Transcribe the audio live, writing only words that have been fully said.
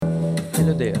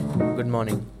Hello there, good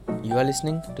morning. You are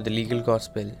listening to the Legal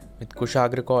Gospel with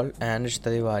Kushagra, Kaul and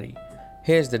Rishita Tewari.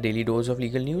 Here's the daily dose of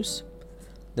legal news.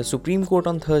 The Supreme Court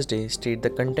on Thursday stayed the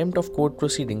contempt of court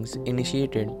proceedings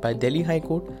initiated by Delhi High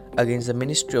Court against the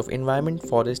Ministry of Environment,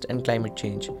 Forest and Climate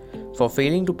Change for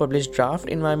failing to publish draft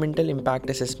Environmental Impact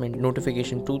Assessment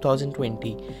Notification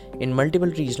 2020 in multiple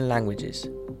regional languages.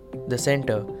 The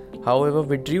centre, however,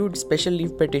 withdrew its special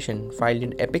leave petition filed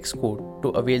in Apex Court to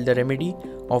avail the remedy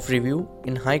of review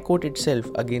in High Court itself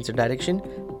against a direction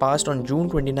passed on June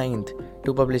 29th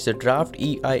to publish the draft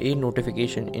EIA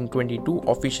notification in 22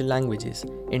 official languages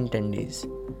in 10 days.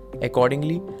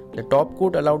 Accordingly, the top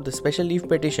court allowed the special leave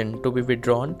petition to be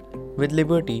withdrawn with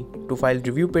liberty to file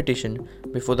review petition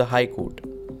before the High Court.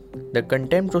 The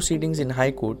contempt proceedings in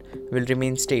High Court will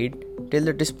remain stayed till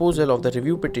the disposal of the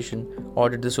review petition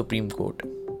ordered the Supreme Court.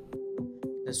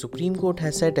 The Supreme Court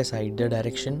has set aside the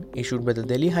direction issued by the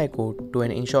Delhi High Court to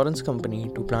an insurance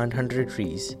company to plant 100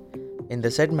 trees. In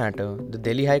the said matter, the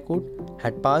Delhi High Court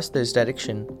had passed this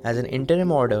direction as an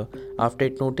interim order after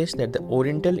it noticed that the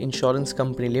Oriental Insurance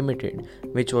Company Limited,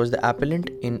 which was the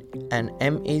appellant in an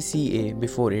MACA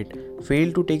before it,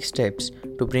 failed to take steps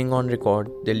to bring on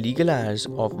record the legal heirs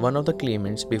of one of the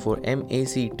claimants before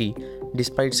MACT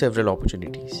despite several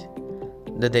opportunities.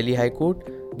 The Delhi High Court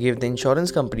gave the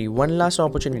insurance company one last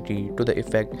opportunity to the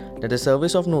effect that the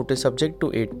service of notice subject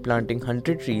to it planting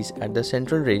 100 trees at the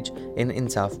Central Ridge in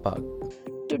Insaf Park.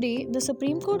 Today, the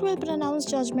Supreme Court will pronounce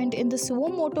judgment in the suo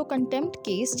motu contempt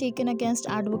case taken against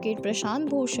Advocate Prashant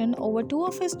Bhushan over two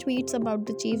of his tweets about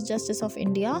the Chief Justice of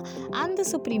India and the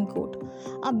Supreme Court.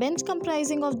 A bench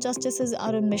comprising of Justices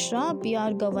Arun Mishra,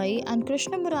 B.R. Gavai and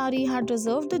Krishna Murari had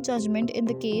reserved the judgment in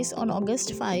the case on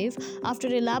August 5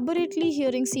 after elaborately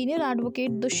hearing Senior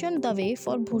Advocate Dushyant Dave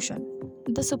for Bhushan.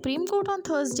 The Supreme Court on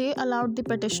Thursday allowed the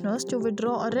petitioners to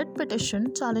withdraw a writ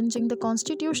petition challenging the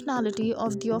constitutionality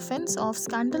of the offence of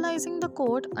scandalizing the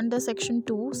court under Section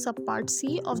 2, Subpart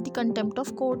C of the Contempt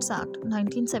of Courts Act,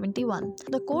 1971.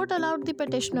 The court allowed the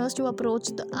petitioners to approach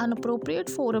an appropriate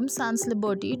forum sans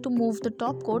liberty to move the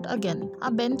top court again.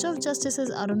 A bench of Justices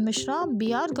Arun Mishra,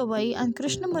 B.R. Gavai and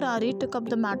Krishna Murari took up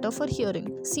the matter for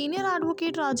hearing. Senior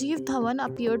Advocate Rajiv Dhawan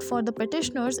appeared for the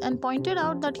petitioners and pointed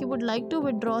out that he would like to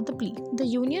withdraw the plea. The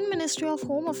Union Ministry of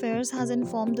Home Affairs has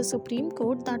informed the Supreme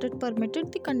Court that it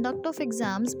permitted the conduct of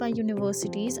exams by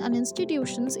universities and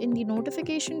institutions in the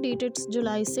notification dated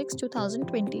July 6,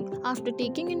 2020, after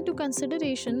taking into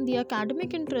consideration the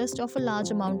academic interest of a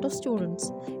large amount of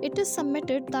students. It is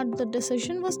submitted that the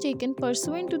decision was taken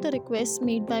pursuant to the requests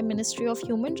made by Ministry of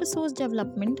Human Resource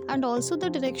Development and also the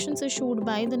directions issued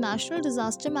by the National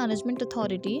Disaster Management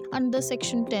Authority under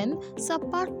Section 10,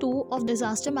 Subpart 2 of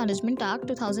Disaster Management Act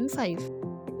 2005.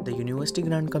 The University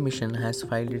Grant Commission has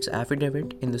filed its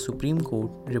affidavit in the Supreme Court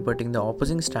rebutting the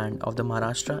opposing stand of the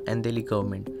Maharashtra and Delhi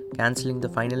government cancelling the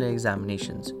final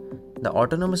examinations. The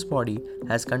autonomous body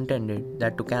has contended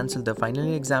that to cancel the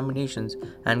final examinations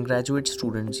and graduate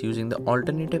students using the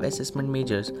alternative assessment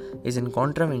majors is in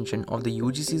contravention of the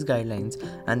UGC's guidelines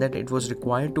and that it was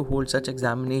required to hold such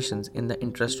examinations in the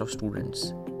interest of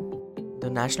students. The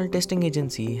National Testing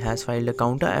Agency has filed a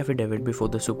counter affidavit before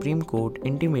the Supreme Court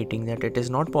intimating that it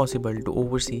is not possible to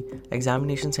oversee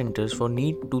examination centers for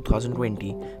NEET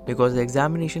 2020 because the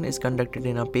examination is conducted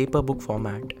in a paper book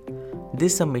format.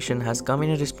 This submission has come in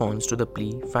a response to the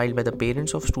plea filed by the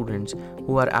parents of students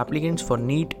who are applicants for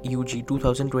NEET UG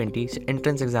 2020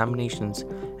 entrance examinations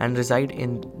and reside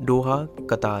in Doha,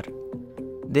 Qatar.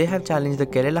 They have challenged the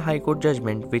Kerala High Court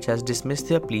judgment which has dismissed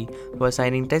their plea for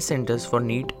assigning test centers for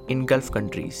NEET in Gulf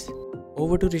countries.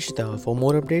 Over to Rishita for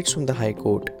more updates from the High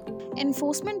Court.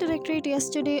 Enforcement Directorate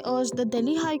yesterday urged the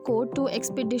Delhi High Court to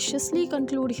expeditiously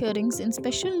conclude hearings in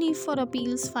special leave for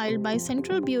appeals filed by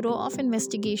Central Bureau of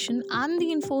Investigation and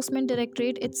the Enforcement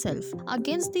Directorate itself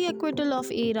against the acquittal of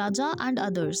A. Raja and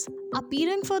others.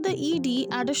 Appearing for the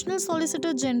ED, Additional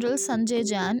Solicitor General Sanjay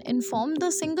Jain informed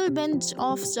the single bench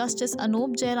of Justice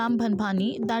Anup Jairam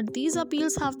Bhanbhani that these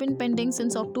appeals have been pending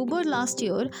since October last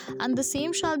year and the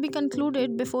same shall be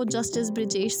concluded before Justice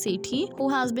Brijesh Sethi, who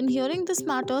has been hearing this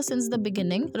matter since the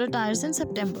beginning, retires in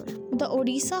September. The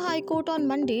Odisha High Court on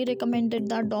Monday recommended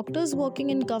that doctors working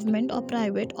in government or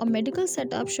private or medical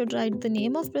setup should write the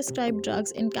name of prescribed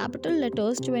drugs in capital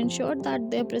letters to ensure that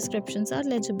their prescriptions are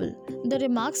legible. The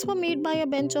remarks were made by a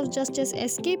bench of Justice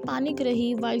S.K.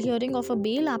 Panigrahi while hearing of a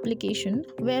bail application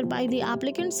whereby the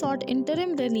applicant sought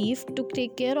interim relief to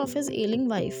take care of his ailing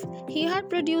wife. He had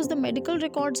produced the medical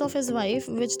records of his wife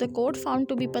which the court found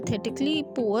to be pathetically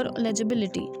poor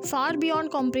legibility, far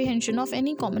beyond comprehension of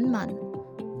any common man.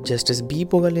 Justice B.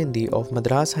 Pogalindi of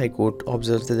Madras High Court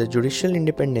observes that the judicial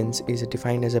independence is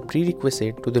defined as a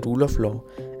prerequisite to the rule of law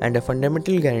and a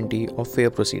fundamental guarantee of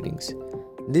fair proceedings.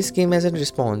 This came as a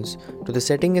response to the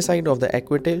setting aside of the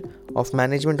acquittal of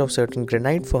management of certain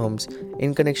granite firms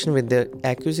in connection with the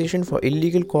accusation for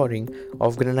illegal quarrying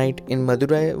of granite in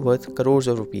Madurai worth crores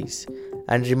of rupees,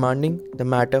 and remanding the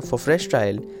matter for fresh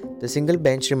trial. The single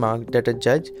bench remarked that a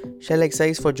judge shall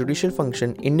exercise for judicial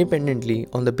function independently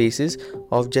on the basis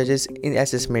of judge's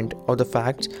assessment of the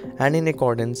facts and in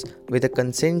accordance with a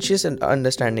conscientious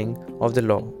understanding of the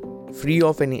law, free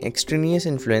of any extraneous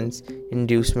influence,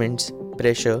 inducements,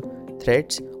 pressure,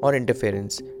 threats, or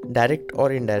interference, direct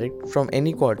or indirect, from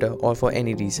any quarter or for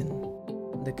any reason.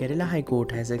 The Kerala High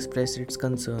Court has expressed its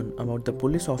concern about the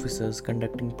police officers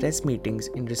conducting press meetings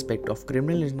in respect of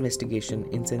criminal investigation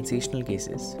in sensational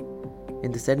cases.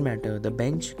 In the said matter, the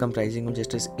bench, comprising of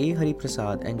Justice A. Hari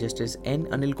Prasad and Justice N.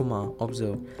 Anil Kumar,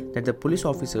 observed that the police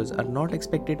officers are not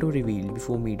expected to reveal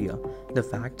before media the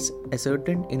facts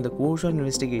ascertained in the course of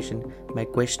investigation by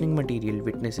questioning material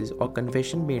witnesses or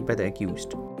confession made by the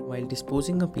accused. While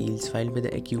disposing appeals filed by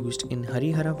the accused in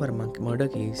Harihara Verma murder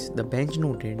case, the bench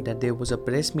noted that there was a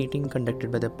press meeting conducted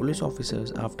by the police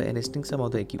officers after arresting some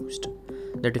of the accused.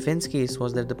 The defense case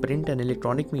was that the print and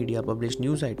electronic media published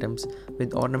news items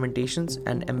with ornamentations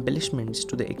and embellishments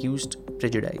to the accused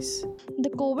prejudice. The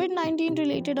COVID-19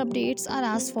 related updates are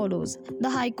as follows. The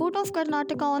High Court of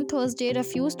Karnataka on Thursday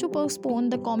refused to postpone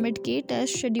the COMET-K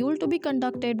test scheduled to be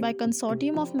conducted by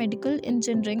Consortium of Medical,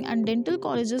 Engineering and Dental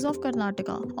Colleges of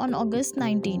Karnataka on August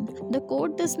 19. The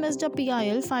court dismissed a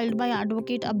PIL filed by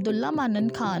Advocate Abdullah Manan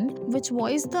Khan, which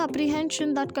voiced the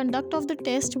apprehension that conduct of the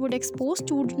test would expose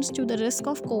students to the risk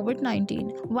of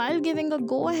COVID-19. While giving a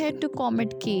go-ahead to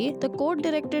COMET-K, the court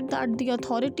directed that the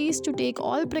authorities to take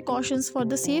all precautions for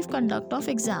the safe conduct of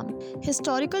exam.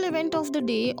 Historical event of the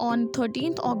day on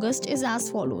 13th August is as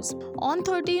follows. On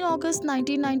 13 August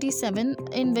 1997,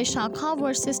 in Vishakha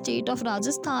versus State of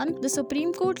Rajasthan, the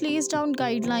Supreme Court lays down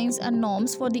guidelines and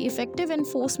norms for the effective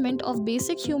enforcement of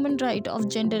basic human right of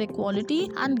gender equality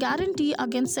and guarantee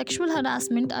against sexual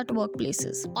harassment at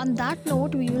workplaces. On that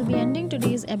note, we will be ending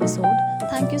today's episode.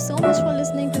 Thank you so much for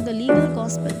listening to the Legal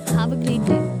Gospel. Have a great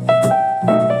day.